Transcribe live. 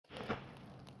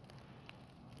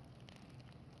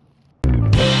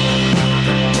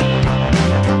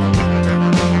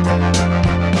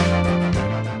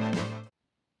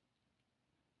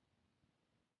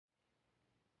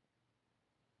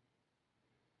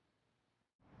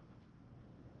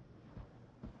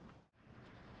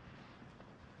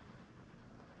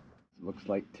Looks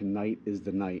like tonight is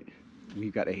the night.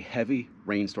 We've got a heavy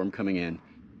rainstorm coming in.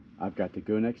 I've got the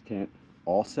Gonex tent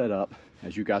all set up.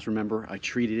 As you guys remember, I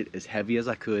treated it as heavy as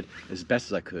I could, as best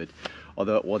as I could.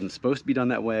 Although it wasn't supposed to be done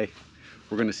that way,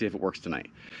 we're gonna see if it works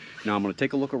tonight. Now I'm gonna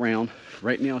take a look around.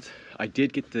 Right now, I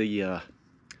did get the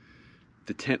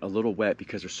tent a little wet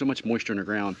because there's so much moisture in the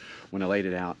ground when I laid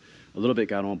it out. A little bit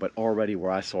got on, but already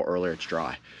where I saw earlier, it's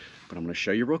dry. But I'm gonna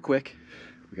show you real quick.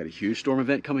 We got a huge storm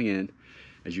event coming in.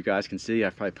 As you guys can see,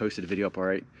 I've probably posted a video up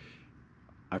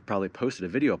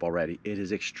already. It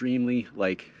is extremely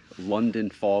like London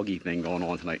foggy thing going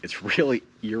on tonight. It's really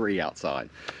eerie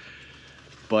outside.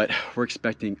 But we're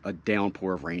expecting a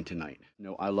downpour of rain tonight.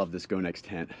 No, I love this Gonex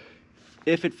tent.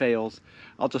 If it fails,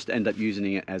 I'll just end up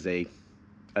using it as a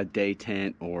day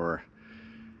tent, or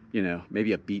you know,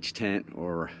 maybe a beach tent,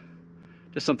 or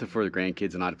just something for the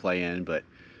grandkids and I to play in. But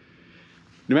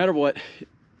no matter what,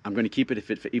 I'm going to keep it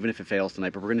even if it fails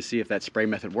tonight. But we're going to see if that spray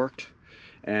method worked.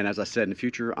 And as I said, in the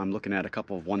future, I'm looking at a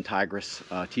couple of one Tigris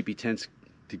teepee tents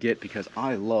to get, because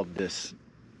I love this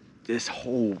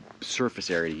whole surface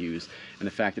area to use, and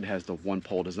the fact it has the one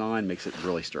pole design makes it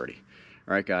really sturdy.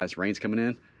 All right, guys, rain's coming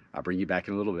in. I'll bring you back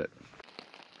in a little bit.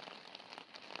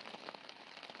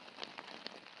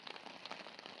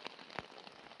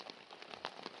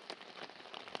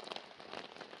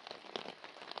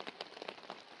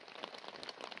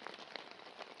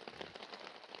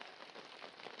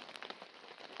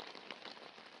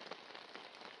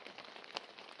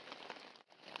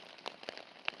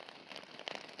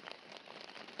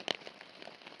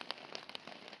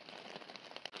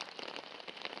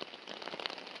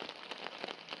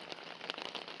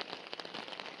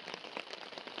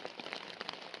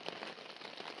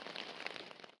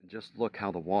 Just look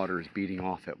how the water is beating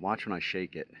off it. Watch when I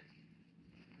shake it.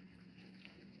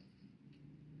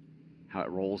 How it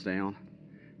rolls down.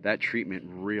 That treatment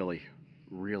really,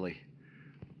 really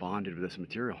bonded with this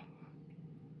material.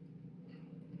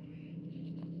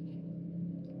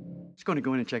 Just going to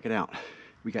go in and check it out.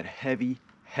 We got heavy,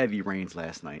 heavy rains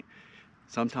last night.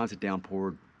 Sometimes it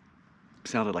downpoured,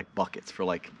 sounded like buckets for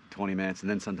like 20 minutes, and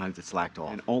then sometimes it slacked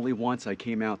off. And only once I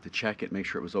came out to check it, make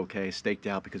sure it was okay, staked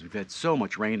out, because we've had so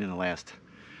much rain in the last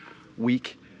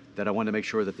week that I wanted to make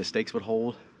sure that the stakes would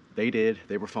hold. They did,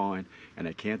 they were fine, and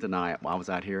I can't deny it. While I was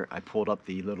out here, I pulled up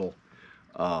the little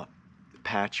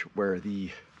patch where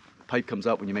the pipe comes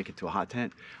up when you make it to a hot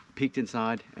tent, peeked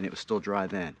inside, and it was still dry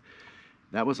then.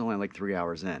 That was only like 3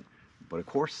 hours in. But of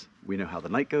course, we know how the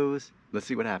night goes. Let's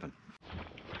see what happened.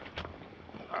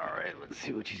 Alright, let's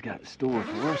see what she's got in store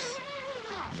for us.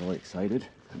 I'm really excited.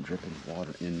 I'm dripping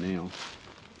water in now.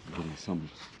 I'm getting some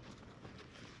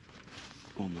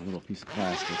on my little piece of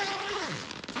plastic.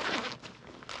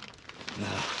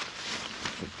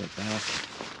 Put that back.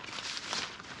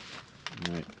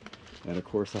 Alright, and of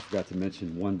course I forgot to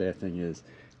mention, one bad thing is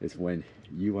when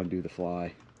you undo the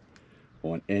fly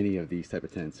on any of these type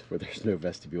of tents where there's no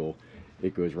vestibule,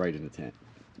 it goes right in the tent.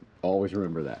 Always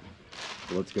remember that.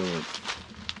 So let's go in.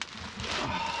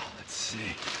 Let's see.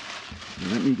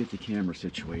 Now let me get the camera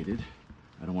situated.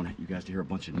 I don't want you guys to hear a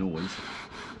bunch of noise.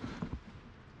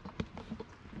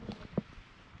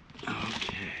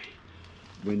 Okay.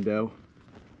 Window.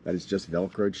 That is just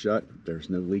Velcroed shut. There's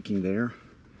no leaking there.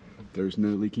 There's no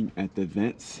leaking at the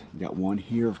vents. We got one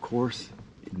here, of course,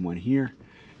 and one here.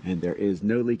 And there is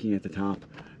no leaking at the top.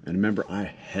 And remember, I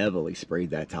heavily sprayed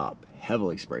that top.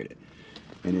 Heavily sprayed it.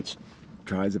 And it's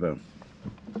dry as a bone.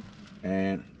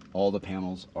 And all the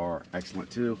panels are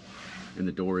excellent too, and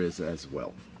the door is as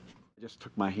well. I just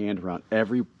took my hand around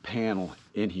every panel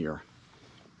in here.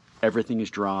 Everything is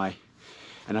dry,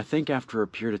 and I think after a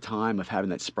period of time of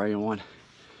having that spray on,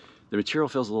 the material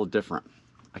feels a little different.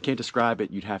 I can't describe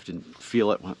it, you'd have to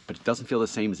feel it, but it doesn't feel the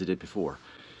same as it did before.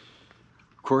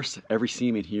 Of course, every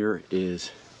seam in here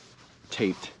is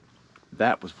taped.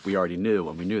 That was, we already knew,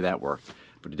 and we knew that worked,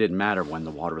 but it didn't matter when the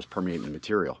water was permeating the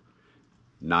material.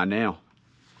 Not now.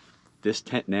 This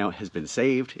tent now has been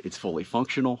saved. It's fully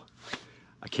functional.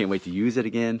 I can't wait to use it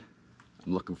again.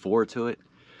 I'm looking forward to it.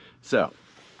 So,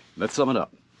 let's sum it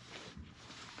up.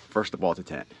 First of all, the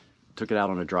tent. Took it out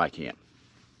on a dry camp.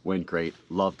 Went great.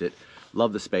 Loved it.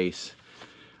 Loved the space.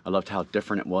 I loved how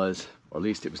different it was, or at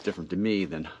least it was different to me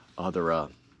than other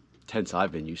tents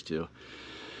I've been used to.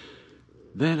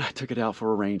 Then I took it out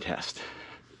for a rain test.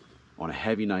 On a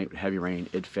heavy night with heavy rain,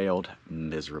 it failed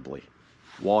miserably.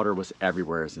 Water was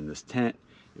everywhere in this tent.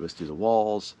 It was through the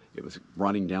walls. It was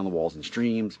running down the walls in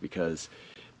streams because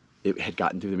it had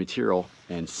gotten through the material.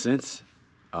 And since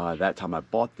that time I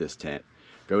bought this tent,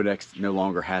 Gonex no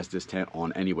longer has this tent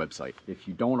on any website. If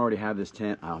you don't already have this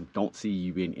tent, I don't see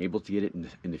you being able to get it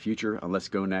in the future unless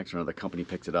Gonex or another company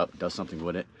picks it up, does something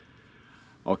with it.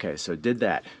 Okay, so did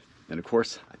that. Then of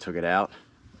course, I took it out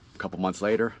a couple months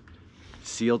later,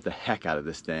 sealed the heck out of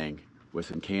this thing with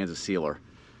some cans of sealer.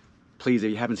 Please,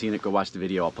 if you haven't seen it, go watch the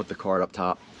video. I'll put the card up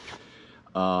top.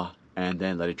 And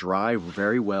then let it dry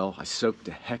very well. I soaked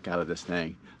the heck out of this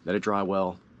thing, let it dry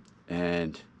well,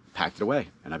 and packed it away.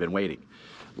 And I've been waiting.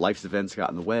 Life's events got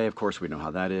in the way, of course, we know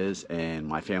how that is, and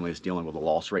my family is dealing with a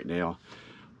loss right now.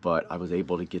 But I was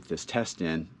able to get this test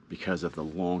in because of the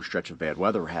long stretch of bad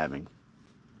weather we're having.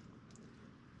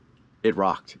 It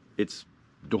rocked. It's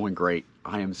doing great.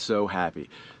 I am so happy.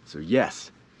 So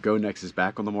yes, Gonex is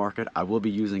back on the market. I will be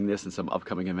using this in some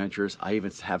upcoming adventures. I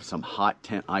even have some hot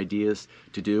tent ideas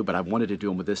to do, but I wanted to do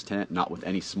them with this tent, not with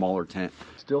any smaller tent.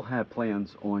 Still have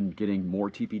plans on getting more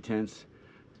teepee tents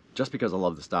just because I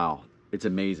love the style. It's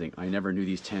amazing. I never knew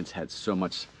these tents had so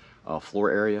much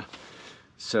floor area.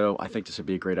 So I think this would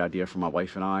be a great idea for my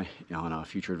wife and I on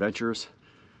future adventures.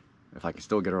 If I can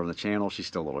still get her on the channel, she's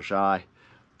still a little shy.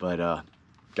 But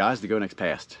guys, the Gonex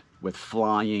passed with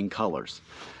flying colors.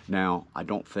 Now, I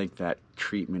don't think that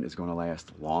treatment is going to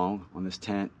last long on this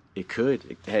tent. It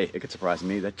could. Hey, it could surprise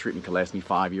me. That treatment could last me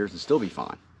 5 years and still be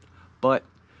fine. But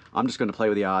I'm just going to play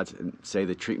with the odds and say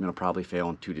the treatment will probably fail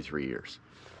in 2 to 3 years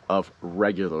of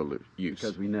regular use.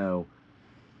 Because we know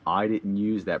I didn't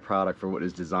use that product for what it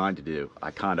was designed to do.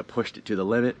 I kind of pushed it to the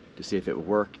limit to see if it would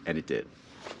work, and it did.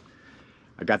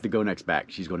 I got the Gonex back.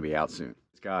 She's going to be out soon.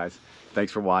 Guys,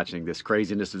 thanks for watching this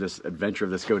craziness of this adventure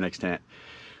of this Gonex tent.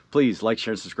 Please like,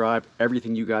 share, and subscribe.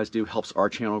 Everything you guys do helps our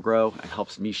channel grow and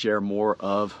helps me share more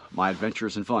of my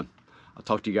adventures and fun. I'll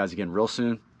talk to you guys again real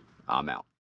soon. I'm out.